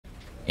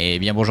Et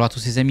bien bonjour à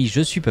tous les amis,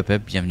 je suis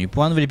peuppeup, bienvenue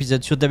pour un nouvel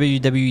épisode sur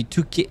WWE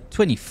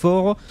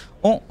 2K24.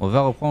 On va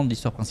reprendre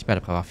l'histoire principale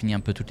après avoir fini un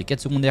peu toutes les quêtes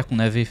secondaires qu'on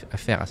avait à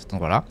faire à cet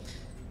endroit-là.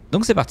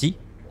 Donc c'est parti,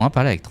 on va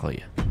parler avec Troy.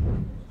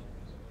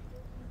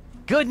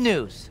 Good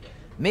news!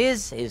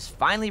 Miz is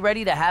finally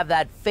ready to have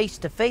that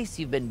face-to-face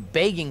you've been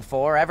begging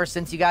for ever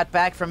since you got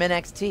back from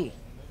NXT.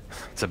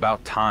 It's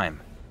about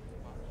time.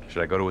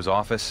 Should I go to his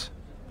office?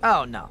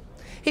 Oh no.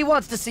 He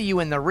wants to see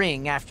you in the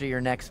ring after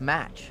your next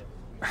match.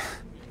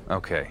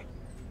 Okay.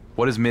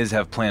 What does Miz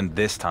have planned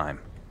this time?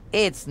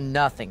 It's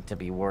nothing to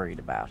be worried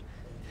about.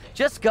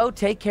 Just go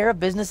take care of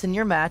business in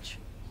your match,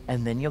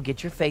 and then you'll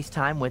get your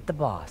FaceTime with the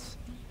boss.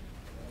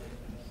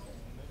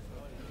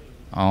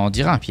 On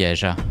dirait un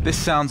piège. This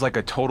sounds like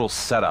a total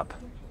setup.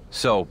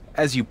 So,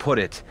 as you put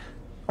it,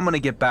 I'm gonna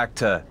get back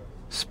to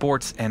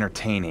sports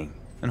entertaining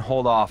and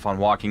hold off on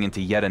walking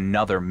into yet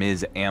another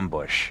Miz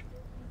ambush.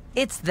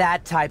 It's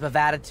that type of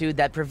attitude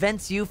that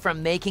prevents you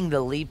from making the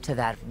leap to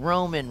that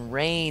Roman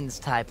Reigns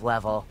type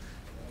level.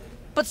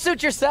 But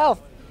suit yourself.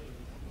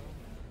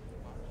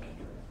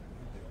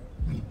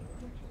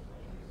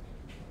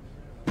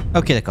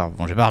 Ok d'accord,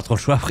 bon j'ai pas trop le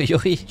choix a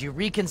priori. Did you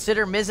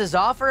reconsider Miz's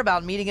offer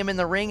about meeting him in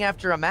the ring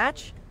after a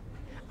match?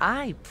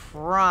 I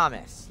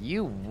promise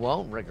you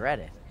won't regret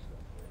it.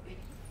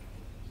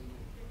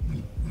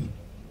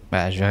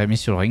 Bah je vais remis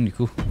sur le ring du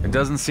coup. It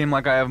doesn't seem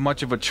like I have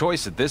much of a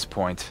choice at this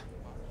point.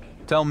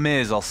 Tell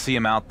Miz I'll see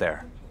him out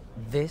there.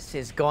 This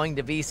is going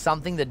to be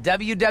something the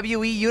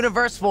WWE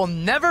Universe will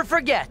never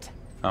forget.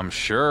 I'm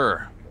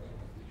sure.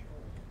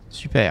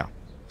 Super.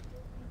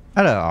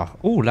 Alors,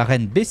 oh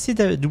l'arène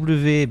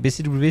BCW.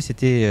 BCW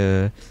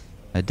c'était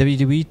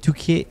WWE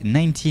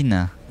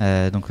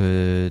 2K19, donc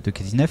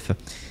 2K19.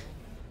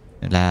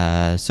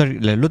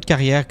 L'autre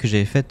carrière que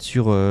j'avais faite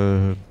sur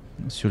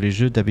les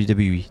jeux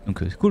WWE.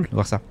 Donc c'est cool de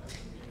voir ça.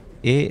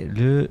 Et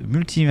le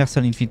Multivers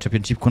Infinite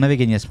Championship qu'on avait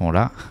gagné à ce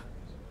moment-là.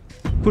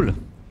 Cool.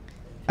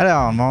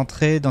 Alors, on va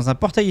entrer dans un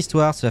portail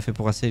histoire. Cela fait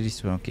pour assez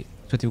l'histoire. Ok.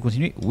 Souhaitez-vous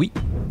continuer? Oui.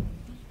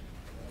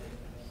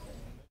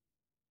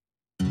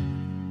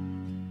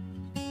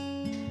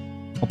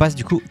 On passe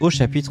du coup au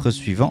chapitre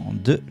suivant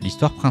de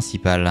l'histoire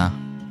principale.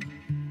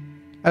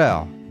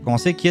 Alors, pour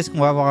commencer, qui est-ce qu'on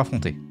va avoir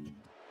affronté?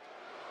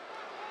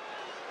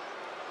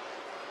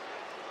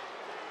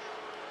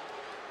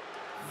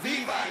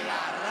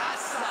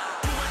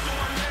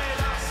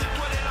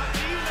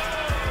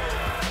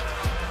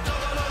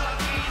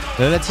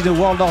 Le Latino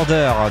World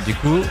Order, du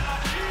coup.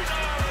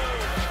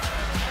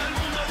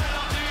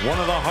 One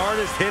of the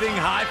hardest hitting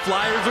high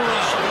flyers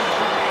around.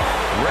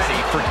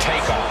 Ready for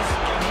takeoff.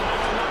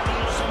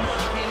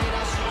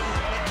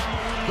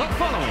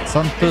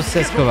 Santos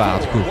Escobar,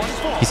 du coup,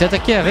 qui s'est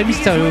attaqué à Rey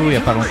Mysterio il n'y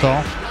a pas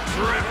longtemps.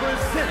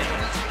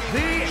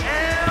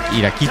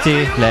 Il a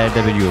quitté la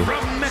LWO.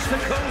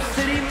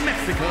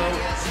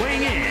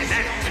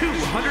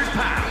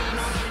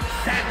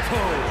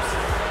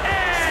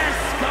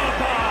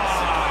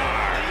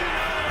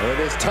 It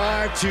is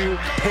time to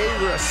pay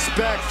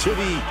respect to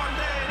the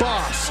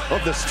boss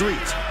of the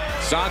street.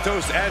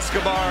 Santos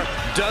Escobar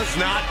does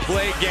not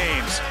play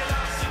games.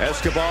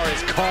 Escobar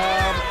is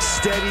calm,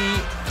 steady,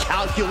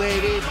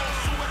 calculated,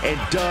 and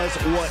does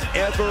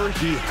whatever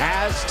he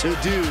has to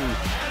do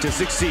to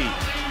succeed.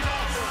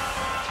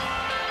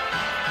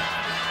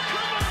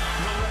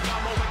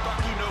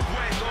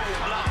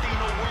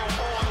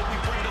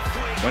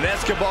 When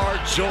Escobar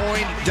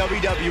joined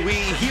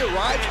WWE, he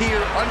arrived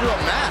here under a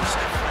mask.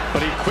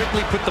 But he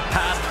quickly put the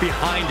past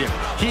behind him.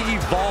 He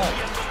evolved.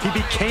 He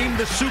became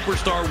the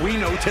superstar we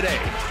know today.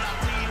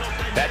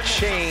 That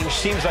change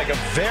seems like a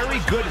very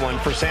good one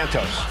for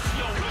Santos.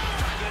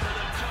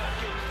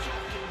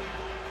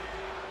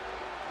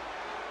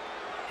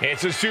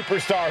 It's a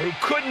superstar who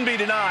couldn't be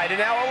denied and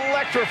now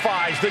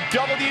electrifies the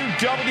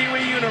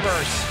WWE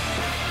Universe.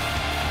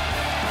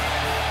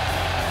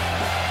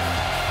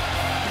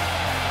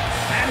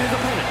 And his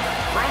opponent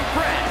from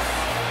France,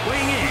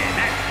 weighing in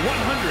at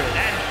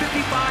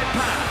 155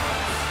 pounds,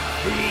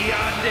 the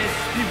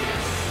Undisputed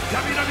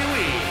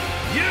WWE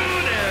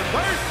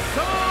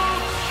Universal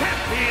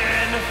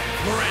Champion,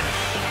 Prince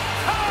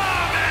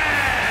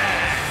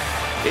Thomas!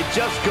 It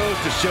just goes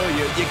to show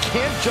you, you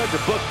can't judge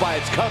a book by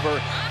its cover,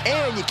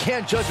 and you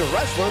can't judge a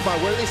wrestler by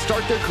where they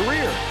start their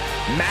career.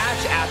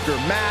 Match after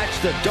match,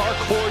 the Dark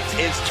Horse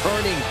is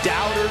turning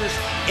doubters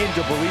into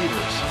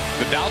believers.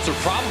 The doubts are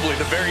probably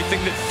the very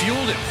thing that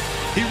fueled him.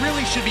 He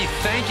really should be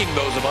thanking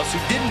those of us who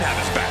didn't have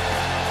his back.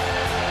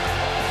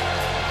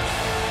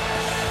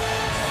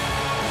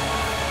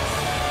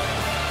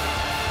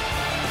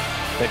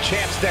 The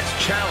champ's next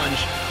challenge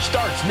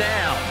starts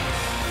now.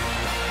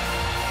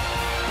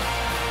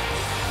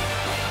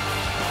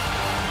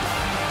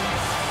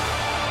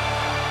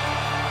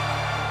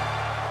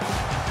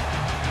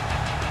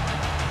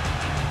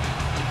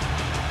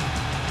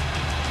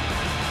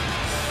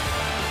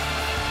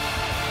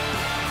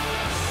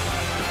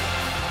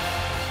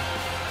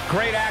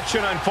 Great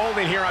action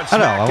unfolding here on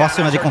Alors, on va voir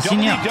si on a des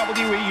consignes.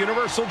 WWE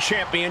Universal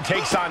Champion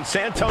takes on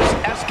Santos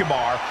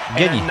Escobar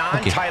in Gagné. a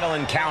non-title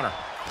encounter.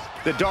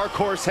 The dark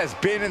horse has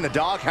been in the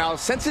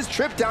doghouse since his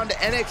trip down to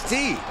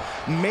NXT.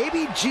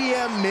 Maybe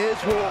GM Miz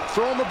will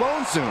throw him a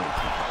bone soon.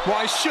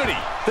 Why should he?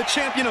 The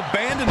champion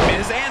abandoned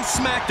Miz and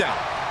SmackDown.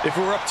 If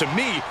it were up to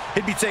me,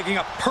 he'd be taking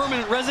up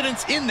permanent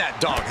residence in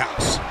that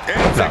doghouse. And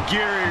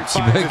Zagiri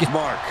finds its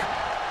mark.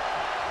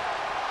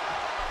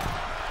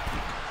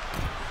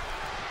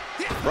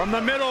 From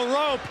the middle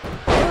rope,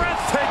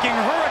 breathtaking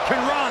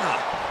Hurricane Rana.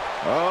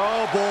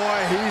 Oh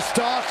boy, he's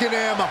stalking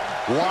him,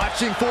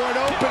 watching for an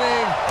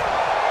opening.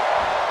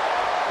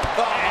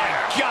 Oh my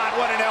God,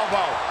 what an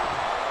elbow.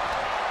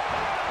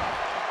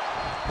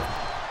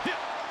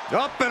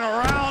 Up and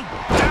around,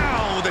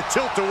 down with a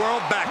tilt-a-whirl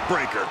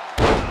backbreaker.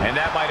 And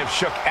that might have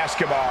shook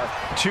Escobar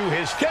to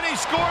his... Can he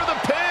score the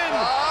pin?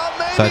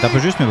 Ça va être un peu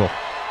juste, mais bon.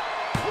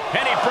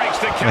 And he breaks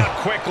the count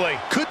quickly.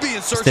 Could be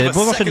in search of a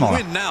second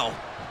win now.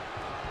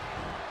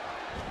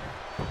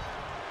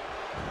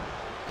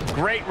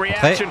 Great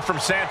reaction from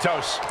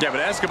Santos. Yeah, but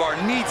Escobar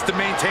needs to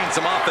maintain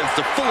some offense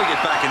to fully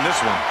get back in this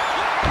one.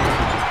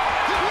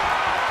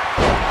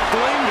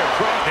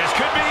 This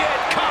could be it.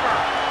 Cover.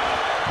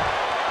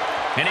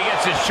 And he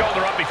gets his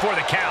shoulder up before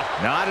the count.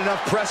 Not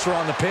enough pressure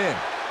on the pin.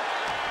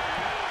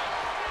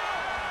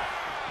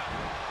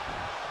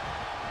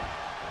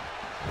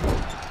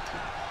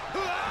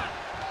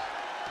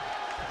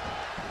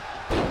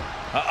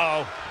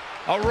 Uh-oh.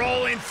 A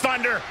rolling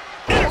thunder.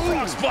 And a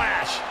frog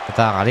splash.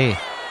 Tard, allez.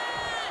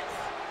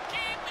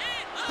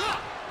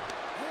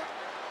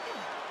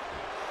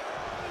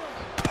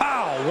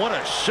 Pow, what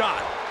a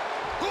shot.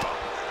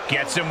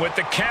 Gets him with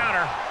the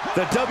counter.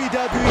 The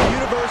WWE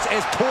Universe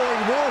is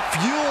pouring more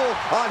fuel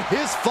on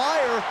his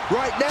fire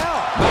right now.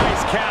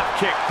 Nice calf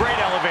kick, great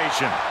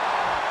elevation.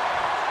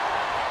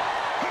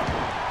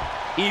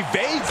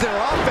 Evades their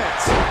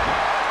offense.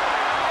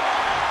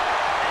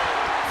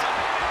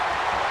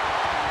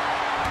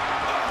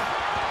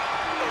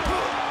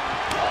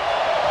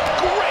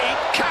 Great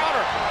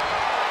counter.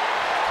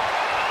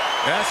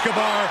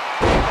 Escobar.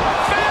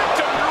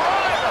 Phantom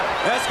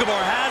driver.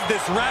 Escobar has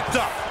this wrapped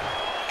up.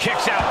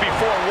 Kicks out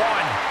before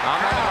one. I'm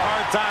having a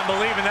hard time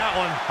believing that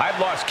one. I've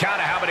lost count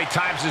of how many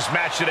times this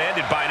match should have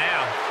ended by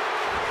now.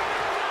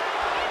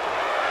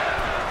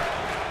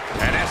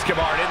 And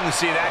Escobar didn't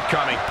see that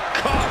coming.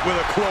 Caught with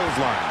a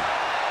clothesline.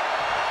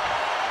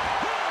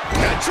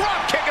 A drop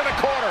kick in the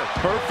corner.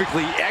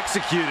 Perfectly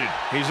executed.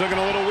 He's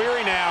looking a little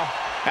weary now.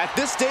 At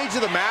this stage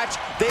of the match,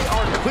 they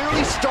are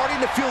clearly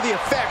starting to feel the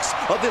effects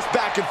of this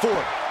back and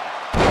forth.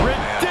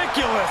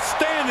 Ridiculous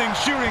standing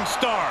shooting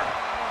star.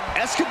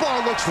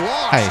 Escobar looks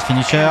lost. Allez,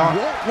 finisher. And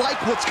won't like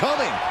what's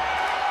coming.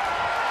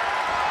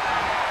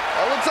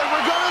 Oh, looks like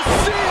we're gonna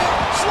see it.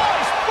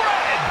 Sliced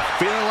bread.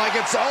 Feeling like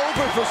it's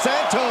over for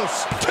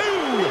Santos.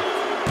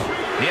 2.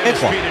 The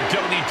undisputed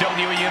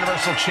WWE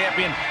Universal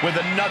Champion with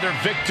another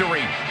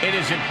victory in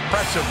his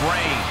impressive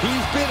reign.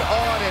 He's been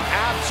on an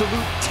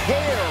absolute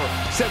tear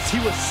since he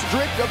was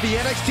stripped of the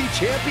NXT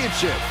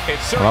Championship. It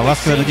certainly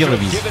seems to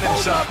have given him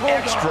some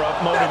extra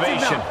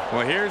motivation.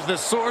 Well, here's the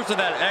source of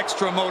that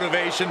extra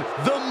motivation,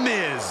 The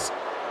Miz.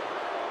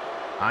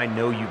 I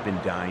know you've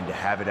been dying to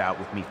have it out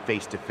with me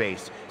face to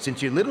face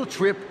since your little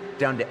trip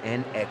down to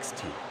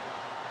NXT.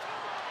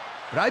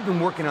 But I've been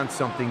working on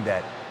something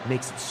that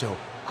makes it so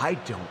I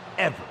don't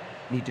ever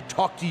need to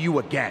talk to you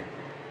again.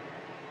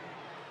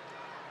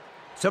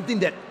 Something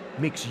that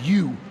makes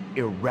you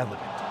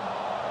irrelevant.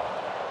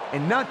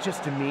 And not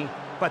just to me,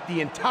 but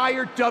the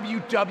entire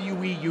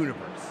WWE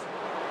Universe.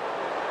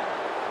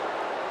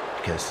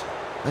 Because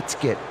let's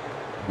get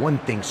one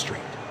thing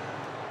straight.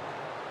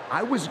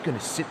 I wasn't gonna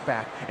sit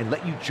back and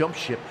let you jump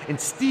ship and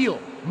steal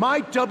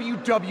my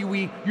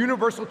WWE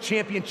Universal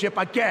Championship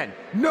again.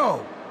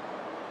 No!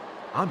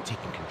 I'm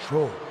taking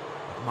control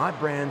of my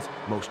brand's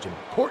most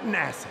important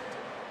asset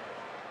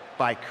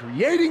by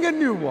creating a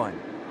new one.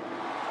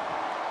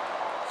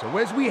 So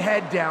as we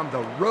head down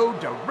the road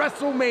to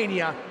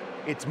WrestleMania,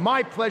 it's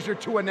my pleasure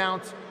to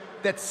announce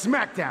that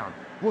SmackDown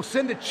will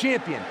send a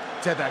champion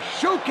to the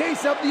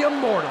showcase of the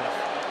Immortals,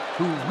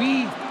 who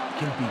we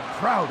can be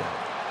proud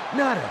of.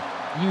 Not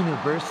a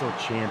Universal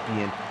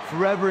Champion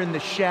forever in the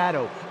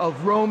shadow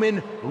of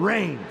Roman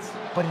Reigns,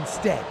 but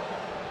instead,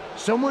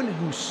 someone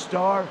whose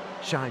star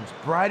shines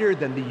brighter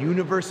than the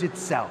universe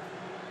itself.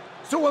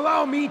 So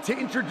allow me to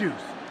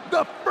introduce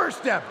the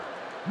first ever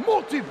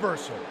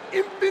multiversal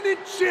infinite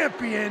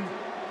champion,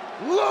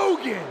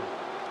 Logan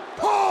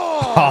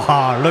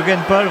Paul! Logan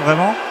Paul,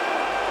 vraiment?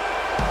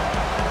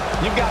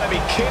 You gotta be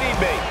kidding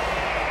me.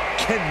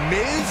 Can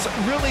Miz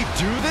really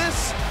do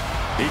this?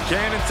 He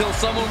can until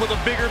someone with a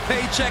bigger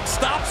paycheck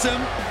stops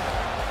him.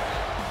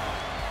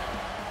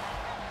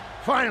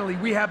 Finally,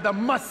 we have the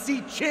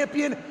must-see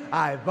champion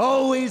I've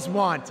always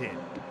wanted.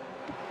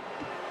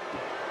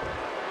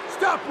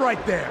 Stop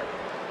right there.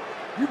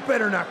 You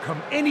better not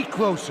come any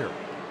closer,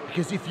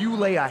 because if you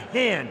lay a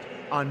hand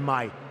on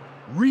my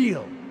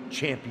real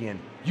champion,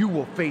 you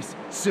will face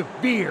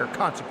severe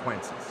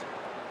consequences.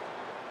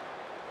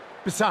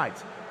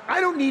 Besides,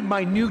 I don't need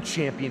my new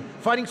champion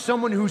fighting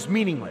someone who's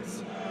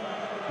meaningless.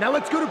 Now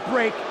let's go to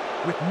break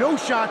with no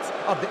shots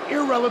of the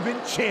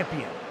irrelevant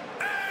champion.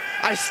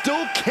 I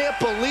still can't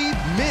believe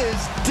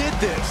Miz did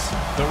this.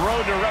 The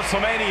road to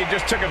WrestleMania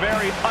just took a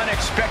very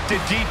unexpected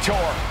detour.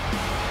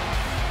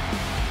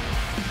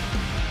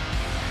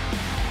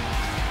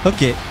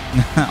 Ok,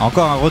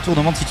 encore un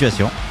retournement de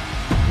situation.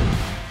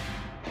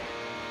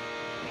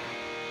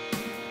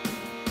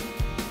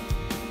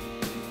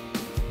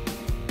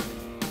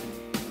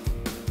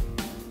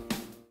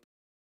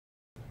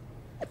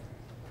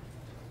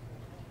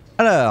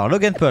 Alors,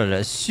 Logan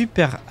Paul,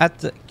 super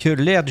hâte que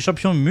l'ère du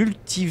champion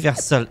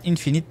Multiversal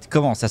Infinite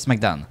commence à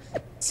SmackDown.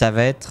 Ça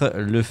va être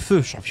le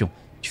feu champion.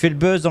 Tu fais le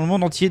buzz dans le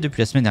monde entier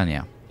depuis la semaine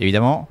dernière.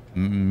 Évidemment,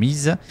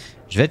 mise,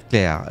 je vais être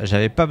clair,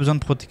 j'avais pas besoin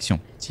de protection.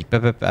 Si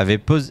peuppeup avait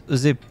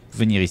osé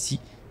venir ici,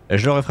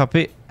 je l'aurais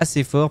frappé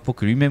assez fort pour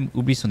que lui-même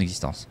oublie son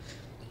existence.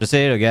 Je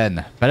sais,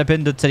 Logan, pas la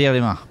peine de te salir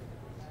les mains.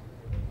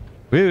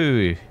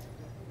 Oui.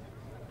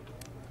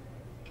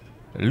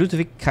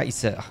 Ludwig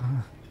Kaiser,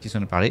 qui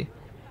s'en a parlé.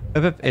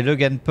 Peuppeup et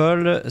Logan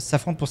Paul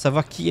s'affrontent pour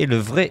savoir qui est le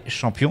vrai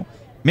champion.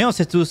 Mais on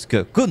sait tous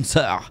que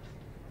Gunther,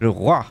 le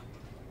roi,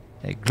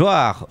 est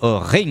gloire au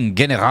ring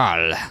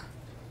général.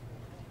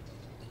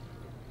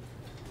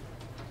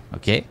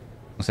 Ok. Donc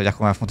ça veut dire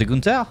qu'on va affronter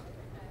Gunther?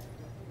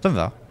 Ça me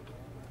va.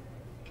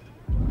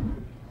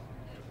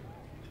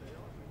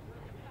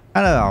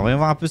 Alors, voyons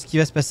voir un peu ce qui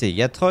va se passer. Il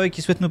y a Troy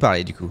qui souhaite nous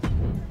parler du coup.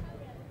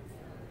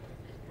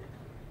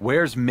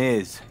 Where's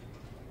Miz?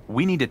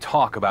 We need to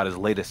talk about his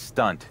latest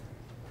stunt.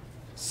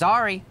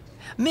 Sorry.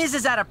 Miz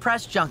is at a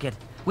press junket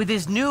with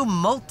his new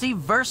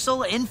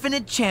multiversal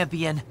infinite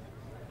champion.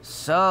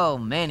 So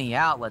many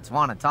outlets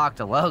want to talk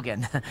to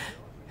Logan.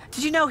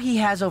 Did you know he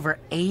has over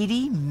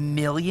 80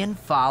 million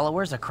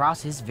followers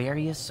across his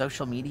various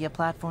social media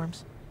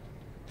platforms?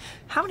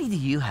 How many do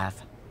you have?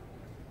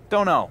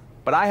 Don't know,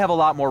 but I have a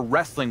lot more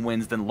wrestling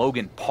wins than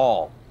Logan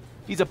Paul.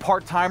 He's a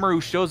part-timer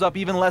who shows up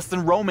even less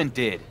than Roman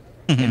did.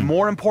 And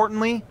more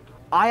importantly,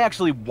 I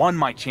actually won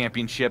my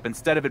championship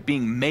instead of it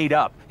being made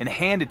up and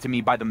handed to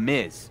me by The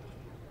Miz.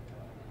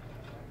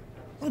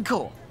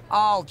 Cool.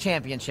 All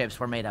championships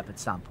were made up at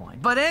some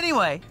point. But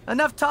anyway,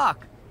 enough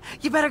talk.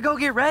 You better go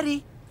get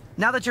ready.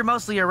 Now that you're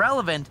mostly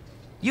irrelevant,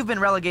 you've been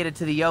relegated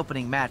to the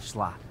opening match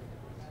slot.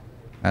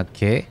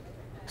 Ok.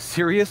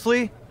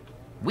 Seriously?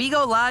 We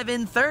go live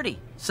in 30,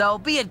 so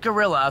be at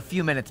Gorilla a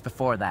few minutes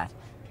before that.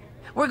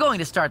 We're going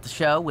to start the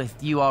show with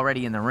you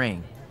already in the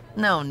ring.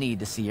 No need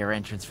to see your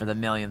entrance for the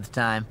millionth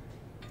time.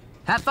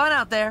 Have fun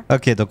out there.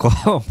 Ok, donc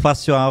on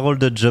passe sur un rôle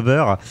de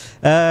jobber.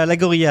 La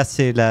Gorilla,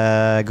 c'est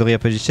la Gorilla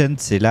Position,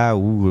 c'est là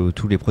où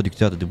tous les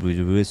producteurs de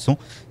WWE sont.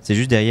 C'est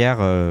juste derrière,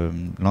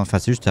 enfin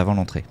c'est juste avant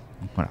l'entrée.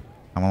 Voilà,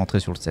 avant l'entrée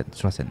sur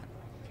la scène.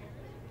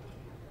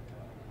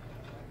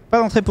 Pas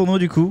d'entrée pour nous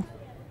du coup.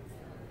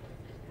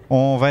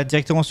 On va être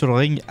directement sur le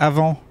ring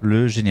avant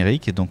le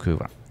générique, donc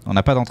voilà. On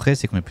n'a pas d'entrée,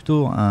 c'est qu'on est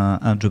plutôt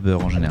un jobber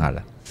en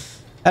général.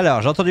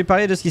 Alors, j'ai entendu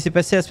parler de ce qui s'est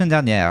passé la semaine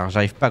dernière.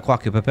 J'arrive pas à croire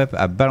que peuppeup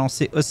a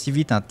balancé aussi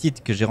vite un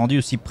titre que j'ai rendu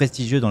aussi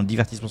prestigieux dans le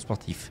divertissement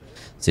sportif.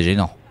 C'est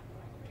gênant.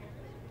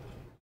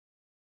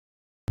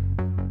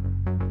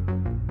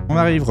 On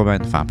arrive, Roman.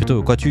 Enfin,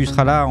 plutôt, quand tu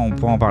seras là, on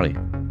pourra en parler.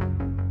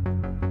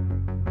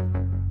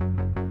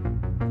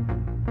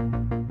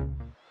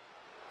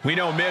 We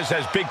know Miz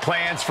has big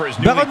plans for his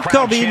newly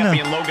crowned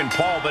champion Logan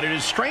Paul, but it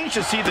is strange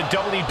to see the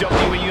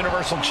WWE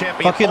Universal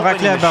Champion opening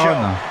the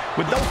show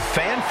with no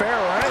fanfare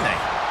or anything.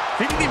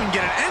 He didn't even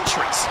get an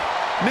entrance.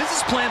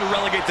 Miz's plan to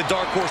relegate the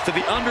Dark Horse to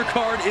the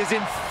undercard is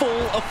in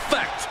full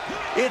effect.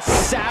 It's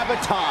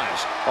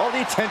sabotage. All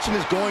the attention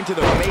is going to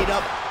the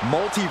made-up,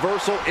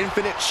 multiversal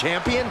infinite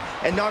champion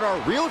and not our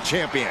real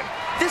champion.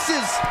 This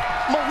is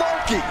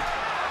malarkey.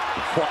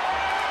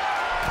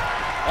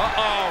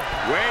 Uh-oh.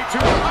 Way too...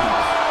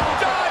 Oh!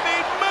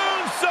 Diving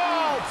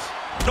moonsault!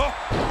 Oh.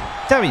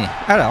 Terminé.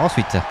 Alors,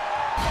 ensuite...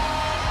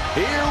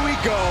 Here we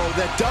go.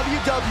 The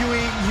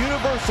WWE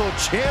Universal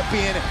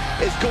Champion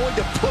is going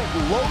to put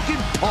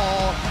Logan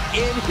Paul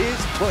in his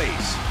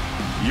place.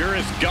 You're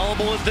as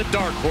gullible as the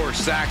Dark Horse,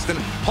 Saxton.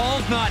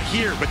 Paul's not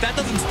here, but that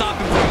doesn't stop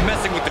him from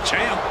messing with the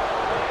champ.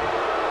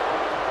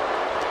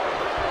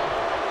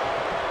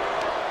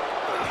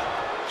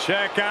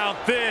 Check out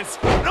this.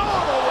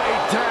 All the way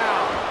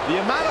down. The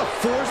amount of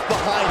force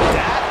behind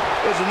that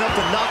is enough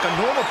to knock a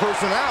normal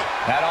person out.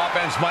 That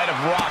offense might have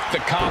rocked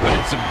the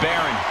confidence of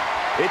Baron.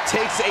 It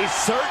takes a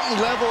certain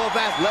level of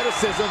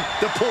athleticism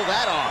to pull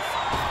that off.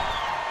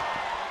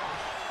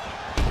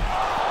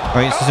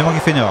 Oui, c'est moi qui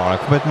fais une erreur là,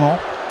 complètement.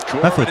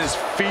 Ma faute. Corbin is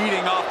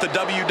feeding off the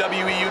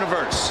WWE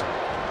Universe.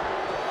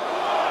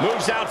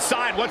 Moves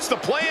outside. What's the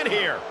plan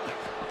here?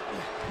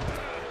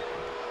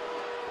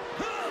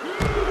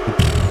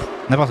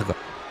 N'importe quoi.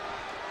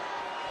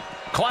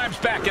 Climbs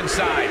back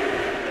inside.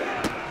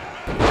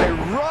 A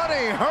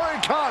running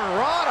Hurricane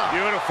Rana.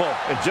 Beautiful.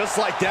 And just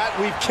like that,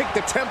 we've kicked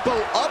the tempo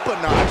up a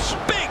notch.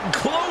 Big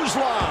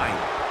clothesline.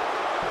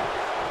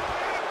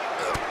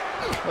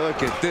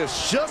 Look at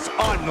this, just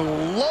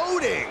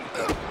unloading.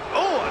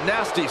 Oh, a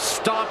nasty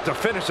stop to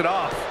finish it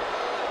off.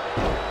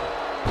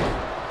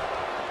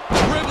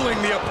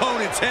 Dribbling the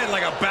opponent's head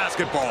like a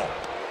basketball.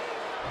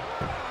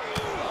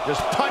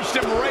 Just punched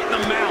him right in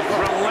the mouth.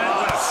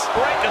 Relentless.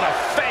 Right in the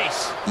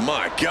face.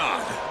 My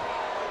God.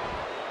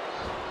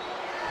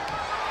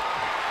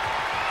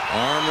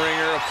 Arm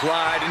wringer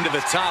applied into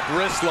the top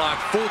wrist lock.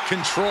 Full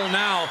control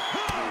now.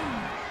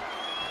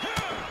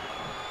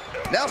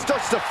 Now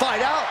starts to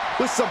fight out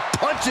with some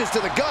punches to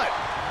the gut.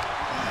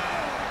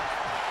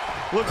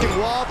 Looking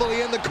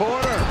wobbly in the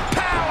corner.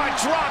 Power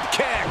drop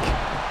kick.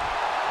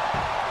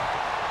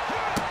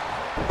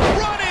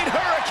 Running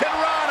Hurricane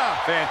Rana.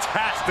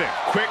 Fantastic.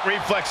 Quick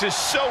reflexes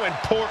so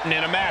important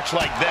in a match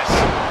like this.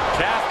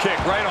 Calf kick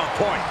right on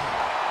point.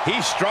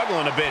 He's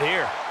struggling a bit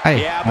here.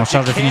 Allez, on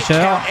charge le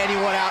finisher.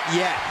 Anyone out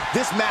yet?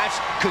 This match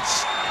could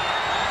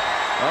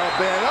up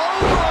and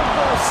over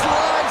for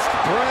sliced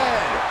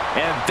bread.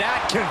 And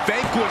that can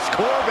vanquish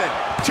Corbin.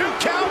 2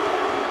 count.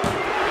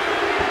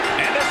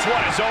 And this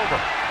one is over.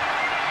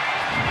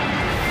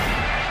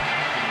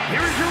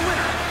 Here is your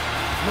winner,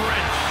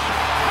 Brent.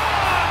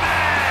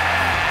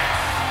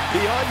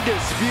 The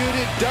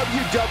undisputed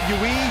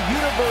WWE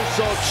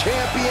Universal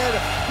Champion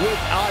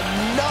with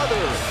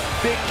another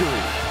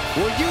victory.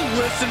 Will you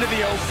listen to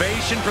the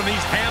ovation from these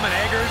ham and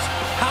eggers?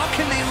 How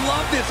can they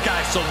love this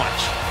guy so much?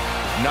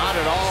 Not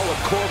at all what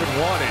Corbin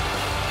wanted.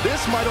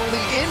 This might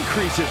only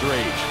increase his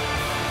rage.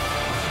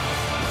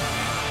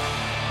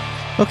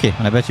 Ok,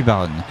 on a battu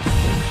Baron.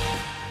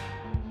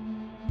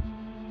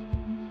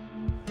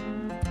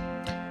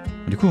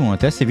 Du coup, on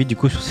était assez vite du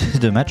coup sur ces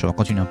 2 matchs. On va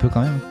continuer un peu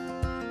quand même.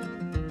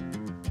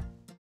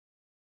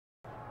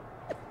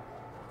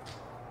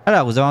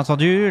 Alors, vous avez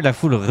entendu la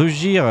foule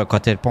rugir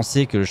quand elle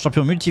pensait que le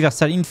champion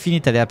multiversal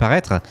Infinite allait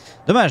apparaître.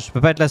 Dommage, je peux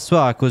pas être là ce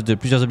soir à cause de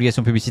plusieurs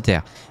obligations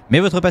publicitaires. Mais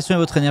votre passion et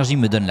votre énergie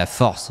me donnent la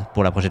force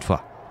pour la prochaine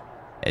fois.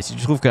 Et si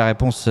tu trouves que la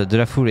réponse de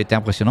la foule était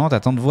impressionnante,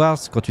 attends de voir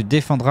quand tu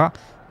défendras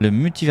le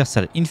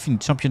Multiversal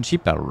Infinite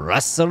Championship à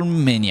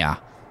WrestleMania.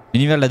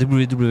 L'univers de la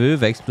WWE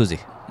va exploser.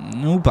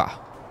 Ou pas.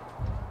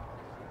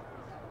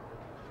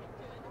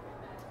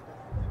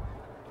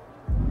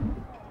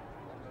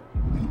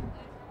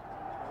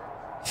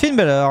 Finn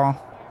Balor,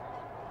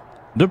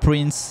 The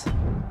Prince.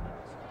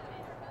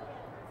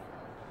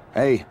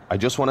 Hey, I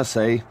just want to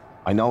say,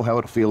 I know how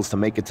it feels to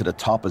make it to the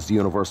top as the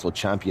Universal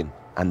Champion,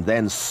 and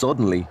then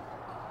suddenly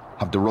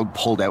have the rug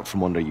pulled out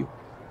from under you.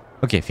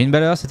 Ok, Finn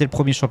Balor, c'était le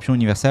premier champion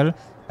universal.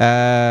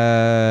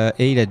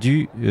 Et il a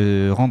dû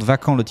rendre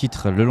vacant le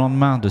titre le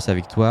lendemain de sa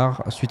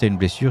victoire suite à une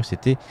blessure.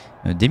 C'était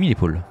démis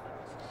l'épaule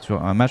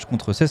sur un match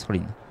contre Seth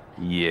Rollins.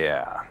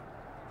 Yeah,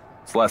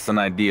 it's less than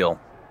ideal.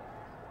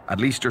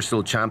 At least you're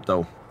still champ,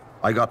 though.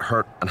 I got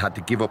hurt and had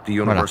to give up the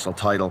Universal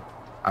title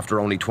after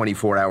only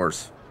 24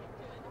 hours.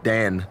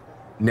 Then,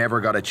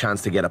 never got a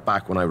chance to get it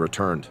back when I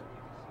returned.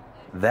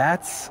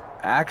 That's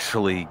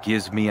actually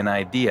gives me an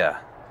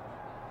idea.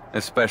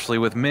 Especially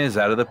with Miz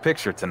out of the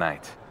picture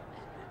tonight.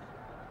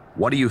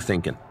 What are you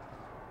thinking?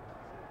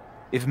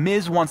 If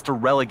Miz wants to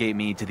relegate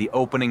me to the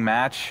opening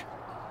match,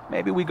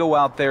 maybe we go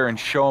out there and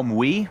show him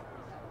we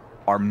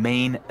are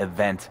main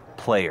event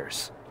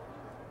players.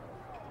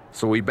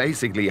 So we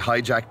basically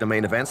hijacked the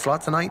main event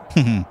slot tonight?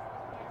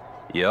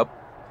 Yep.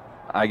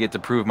 I get to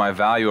prove my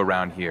value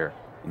around here,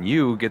 and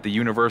you get the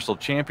Universal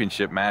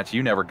Championship match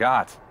you never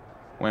got.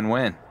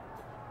 Win-win.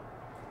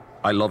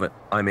 I love it.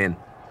 I'm in.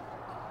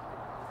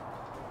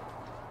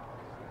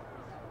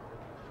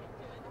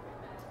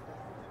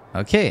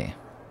 Ok.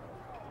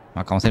 On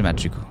va commencer le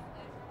match du coup.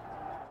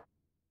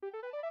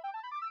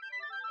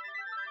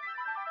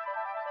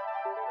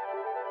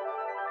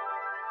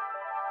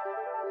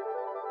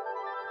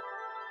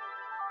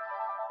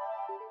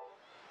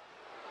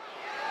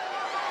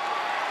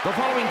 The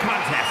following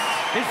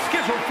contest is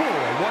scheduled for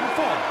one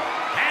fall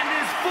and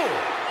is for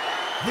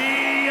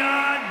the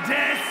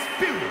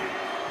Undisputed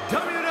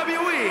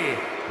WWE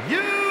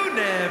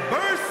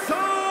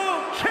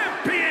Universal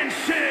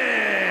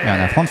Championship. Et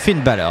on affronte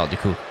Finn Balor du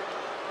coup.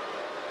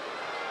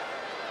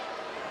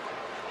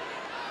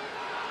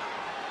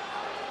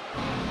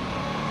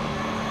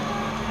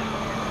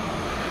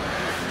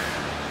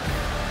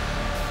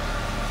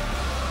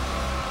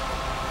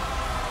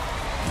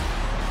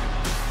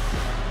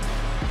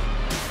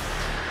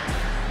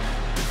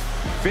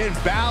 Finn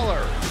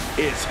Balor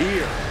is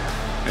here.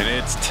 And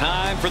it's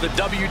time for the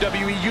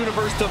WWE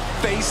Universe to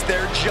face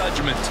their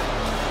judgment.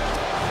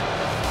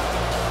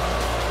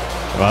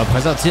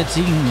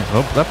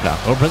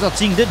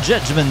 Representing the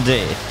Judgment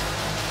Day.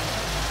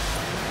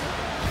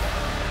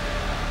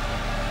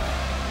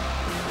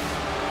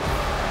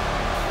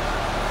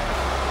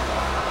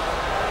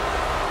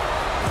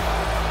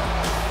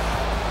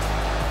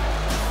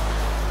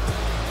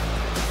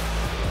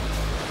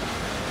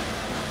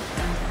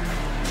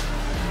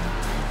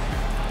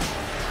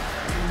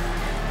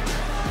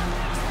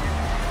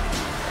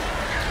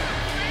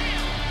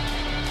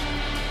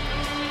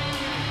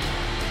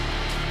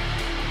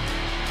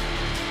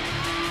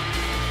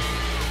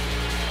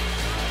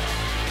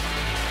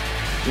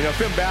 You know,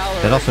 Finn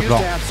Balor used to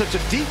have such a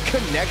deep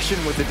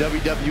connection with the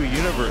WWE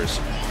Universe,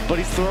 but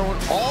he's throwing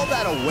all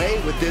that away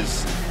with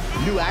this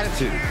new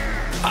attitude.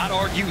 I'd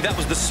argue that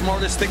was the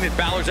smartest thing that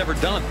Balor's ever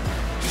done.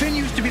 Finn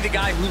used to be the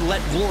guy who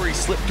let glory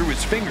slip through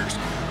his fingers,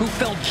 who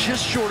fell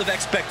just short of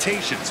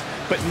expectations,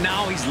 but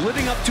now he's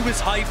living up to his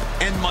hype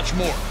and much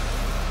more.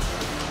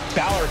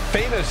 Balor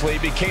famously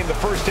became the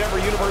first ever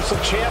Universal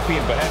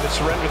Champion, but had to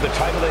surrender the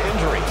title to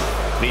injury.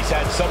 And he's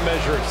had some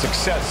measure of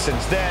success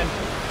since then,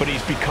 but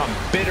he's become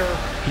bitter,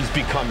 he's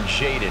become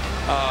jaded.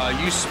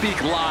 You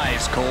speak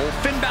lies, Cole.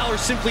 Finn Balor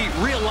simply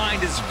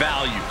realigned his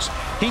values.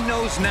 He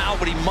knows now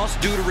what he must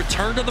do to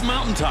return to the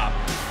mountaintop,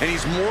 and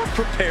he's more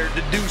prepared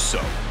to do so.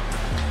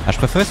 Ah, je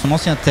préférais son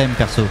ancien thème,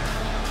 perso.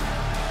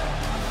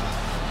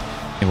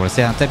 Et voilà,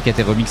 c'est un thème qui a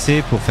été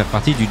remixé pour faire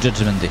partie du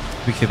Judgment Day,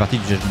 vu qu'il fait partie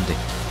du Judgment Day.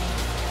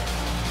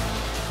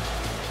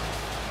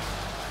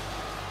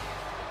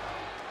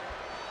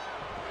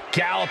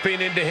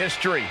 Galloping into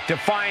history,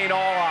 defying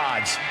all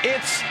odds,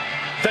 it's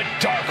the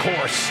Dark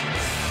Horse.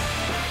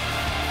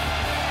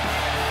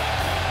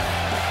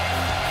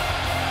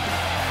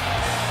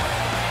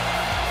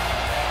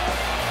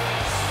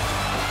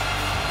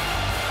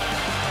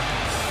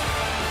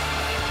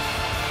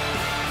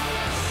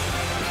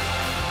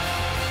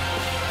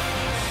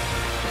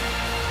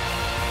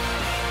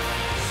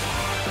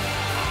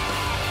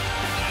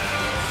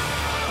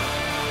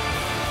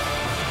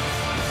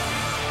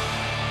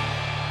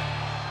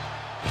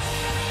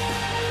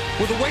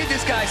 With the way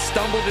this guy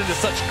stumbled into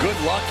such good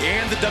luck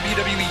and the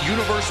WWE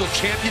Universal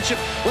Championship,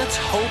 let's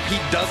hope he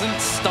doesn't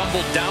stumble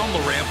down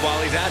the ramp while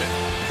he's at it.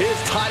 His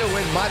title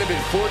win might have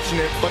been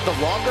fortunate, but the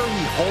longer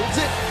he holds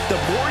it,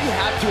 the more you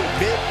have to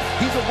admit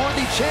he's a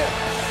worthy champ.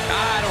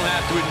 I don't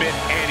have to admit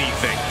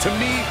anything. To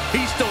me,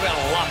 he's still got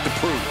a lot to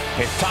prove.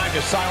 It's time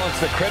to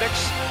silence the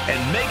critics and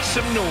make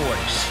some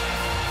noise.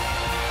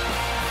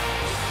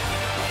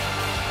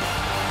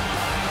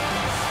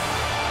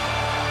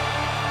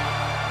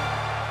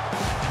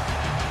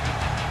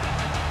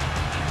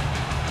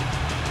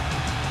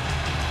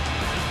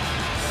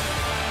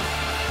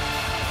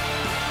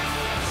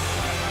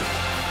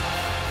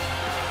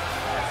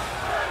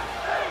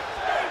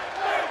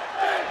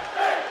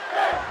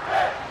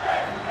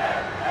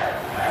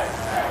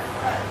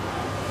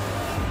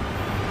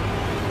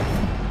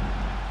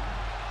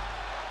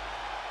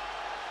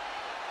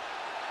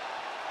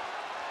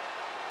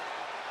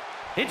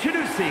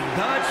 Introducing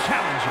the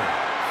challenger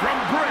from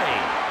Bray,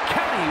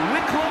 County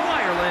Wicklow,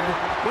 Ireland,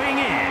 weighing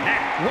in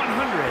at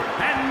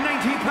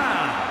 190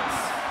 pounds,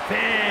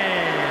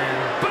 Finn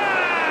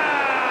Balor!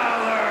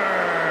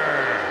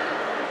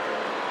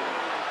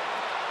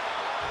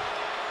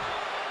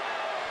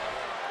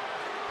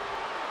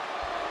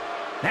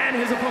 And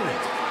his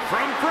opponent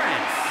from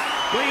France,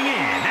 weighing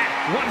in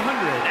at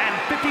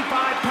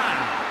 155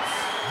 pounds,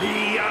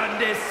 the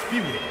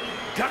undisputed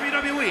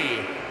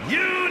WWE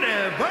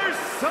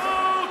Universal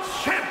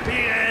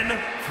Champion,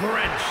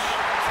 French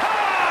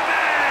Thomas!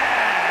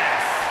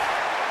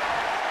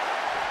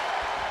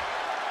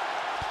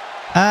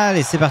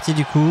 Allez, c'est parti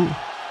du coup.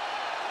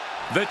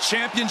 The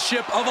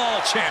championship of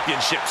all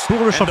championships.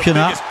 Pour le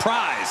championnat,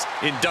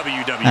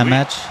 un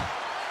match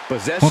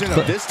contre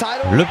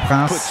le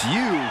prince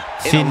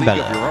Finn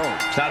Balor.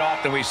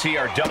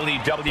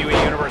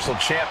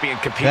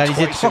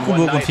 Réalisé 3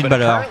 combos contre Finn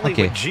Balor.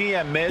 Ok.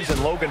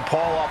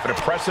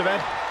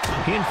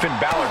 He and Finn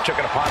Balor took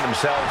it upon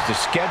themselves to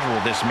schedule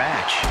this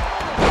match.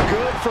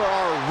 Good for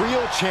our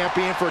real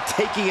champion for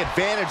taking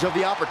advantage of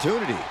the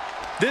opportunity.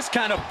 This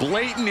kind of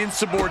blatant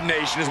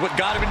insubordination is what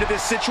got him into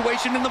this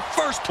situation in the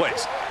first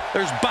place.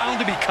 There's bound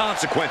to be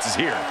consequences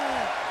here.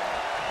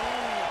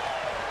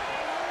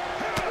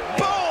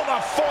 Boom!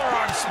 A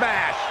forearm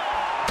smash!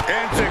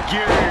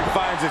 Enziguri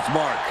finds its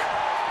mark.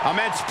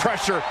 Immense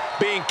pressure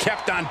being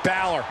kept on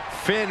Balor.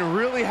 Finn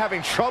really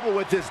having trouble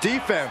with this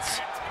defense.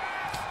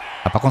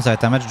 Ah, par contre, ça va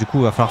être un match, du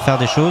coup, il va falloir faire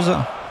des choses.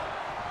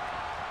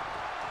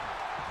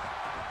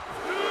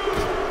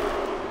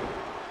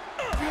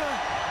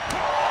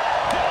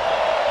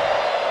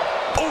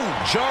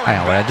 Allez,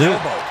 on va à 2.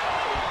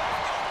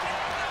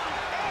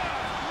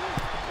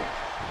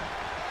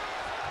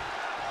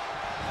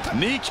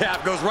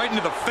 Kneecap goes right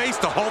into the face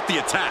to halt the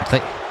attack.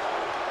 Entrée.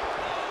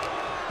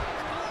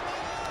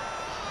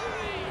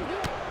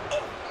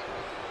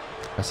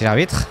 Merci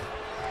l'arbitre.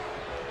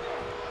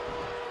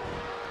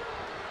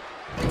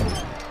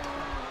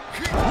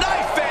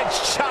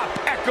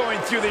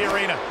 Through the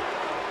arena.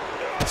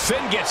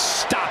 Finn gets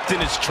stopped in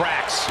his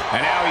tracks,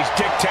 and now he's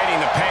dictating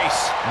the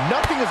pace.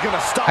 Nothing is going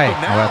to stop Allez,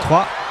 him now. on va à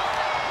 3.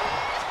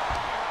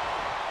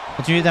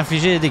 Continuer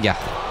d'infliger les dégâts.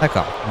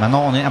 D'accord.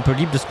 Maintenant, on est un peu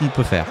libre de ce qu'on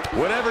peut faire.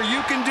 Whatever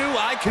you can do,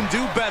 I can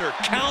do better.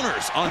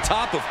 Counters on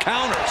top of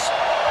counters.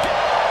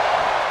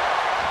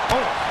 Oh.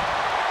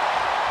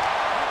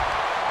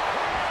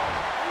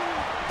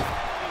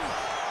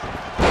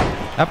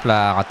 Hop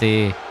là,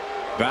 raté.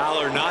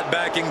 Balor not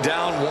backing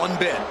down one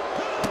bit.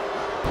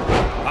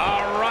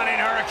 A running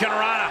Hurricane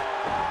Rana.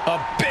 A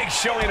big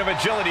showing of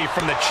agility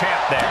from the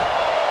champ there.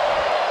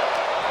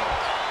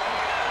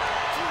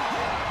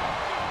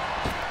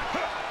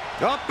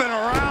 Up and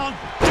around,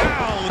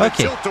 down. Ok,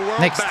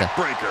 next.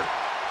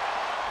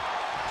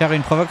 Faire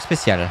une provoque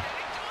spéciale.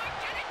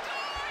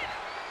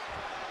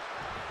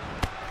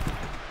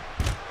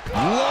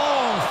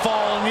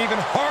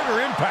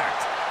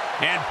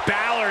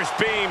 is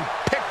being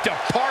picked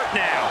apart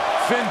now.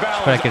 Finn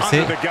pas Balor laquelle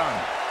c'est. under the gun.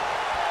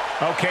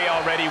 Okay,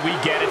 already, we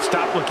get it.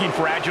 Stop looking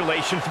for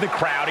adulation from the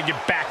crowd and get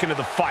back into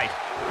the fight.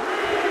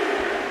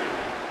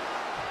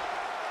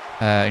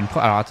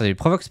 Alors attendez, une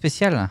provoque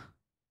spéciale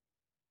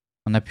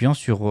en appuyant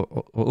sur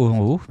en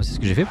haut. C'est ce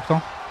que j'ai fait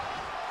pourtant.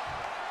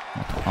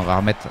 Attends, on va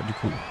remettre du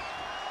coup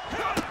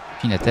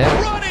pin à terre.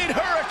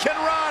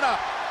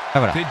 Ah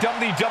voilà. The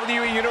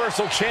WWE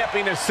Universal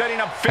Champion is setting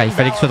up Ah, il Finn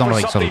fallait qu'il soit dans le Balor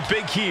ring for sans something doute.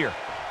 big here.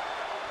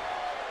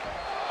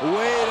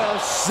 Wait a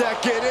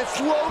second, it's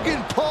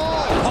Logan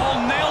Paul!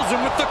 Paul nails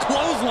him with the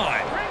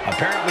clothesline.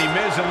 Apparently,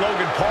 Miz and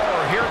Logan Paul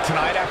are here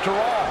tonight after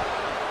all.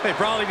 They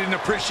probably didn't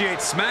appreciate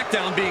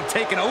SmackDown being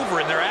taken over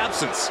in their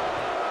absence.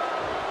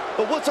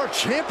 But what's our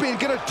champion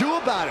gonna do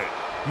about it?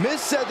 Miz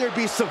said there'd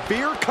be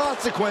severe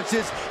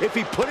consequences if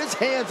he put his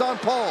hands on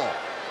Paul.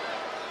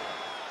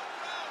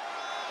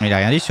 Mais il a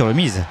rien dit sur le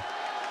Miz.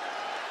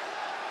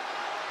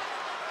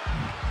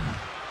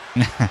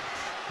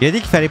 Il a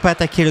dit qu'il fallait pas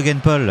attaquer Logan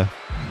Paul.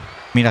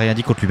 Mais il a rien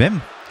dit contre lui-même.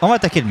 On va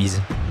attaquer le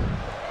Miz.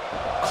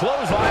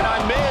 Clothesline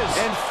on Miz.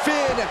 And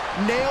Finn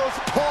nails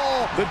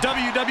Paul. The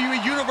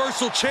WWE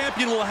Universal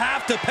Champion will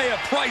have to pay a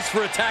price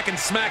for attacking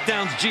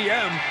SmackDown's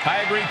GM.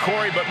 I agree,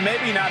 Corey, but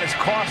maybe not as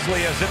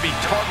costly as if he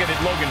targeted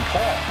Logan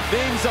Paul.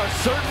 Things are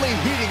certainly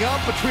heating up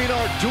between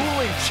our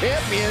dueling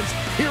champions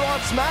here on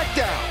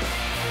SmackDown.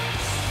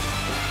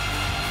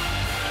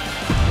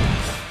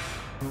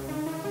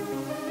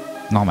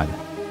 Normal.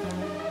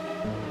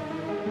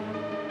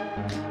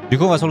 Du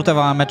coup, on va sans doute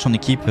avoir un match en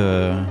équipe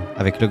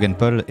avec Logan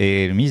Paul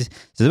et le Miz.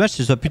 C'est dommage que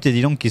ce soit plus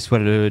Teddy Long qui soit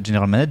le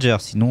General Manager,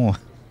 sinon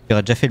il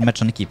aurait déjà fait le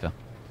match en équipe.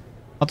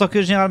 En tant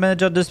que General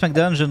Manager de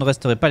SmackDown, je ne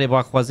resterai pas les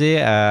bras croisés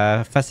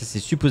face à ces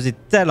supposés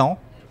talents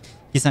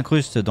qui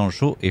s'incrustent dans le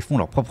show et font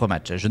leur propre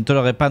match. Je ne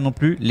tolérerai pas non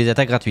plus les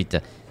attaques gratuites.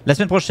 La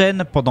semaine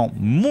prochaine, pendant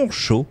mon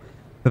show,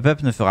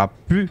 peuppeup ne fera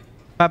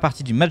pas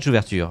partie du match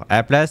d'ouverture. À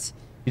la place,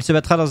 il se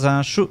battra dans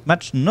un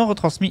match non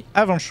retransmis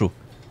avant le show.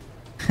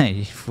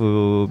 Il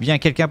faut bien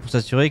quelqu'un pour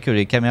s'assurer que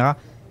les caméras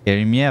et la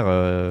lumière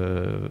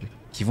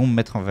qui vont me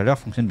mettre en valeur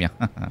fonctionnent bien.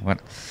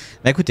 Voilà.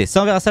 Bah écoutez,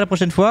 ça on verra ça la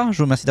prochaine fois. Je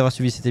vous remercie d'avoir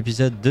suivi cet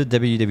épisode de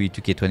WWE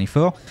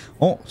 2K24.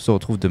 On se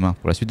retrouve demain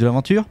pour la suite de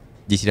l'aventure.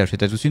 D'ici là, je vous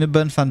souhaite à tous une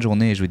bonne fin de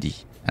journée et je vous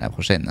dis à la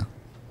prochaine.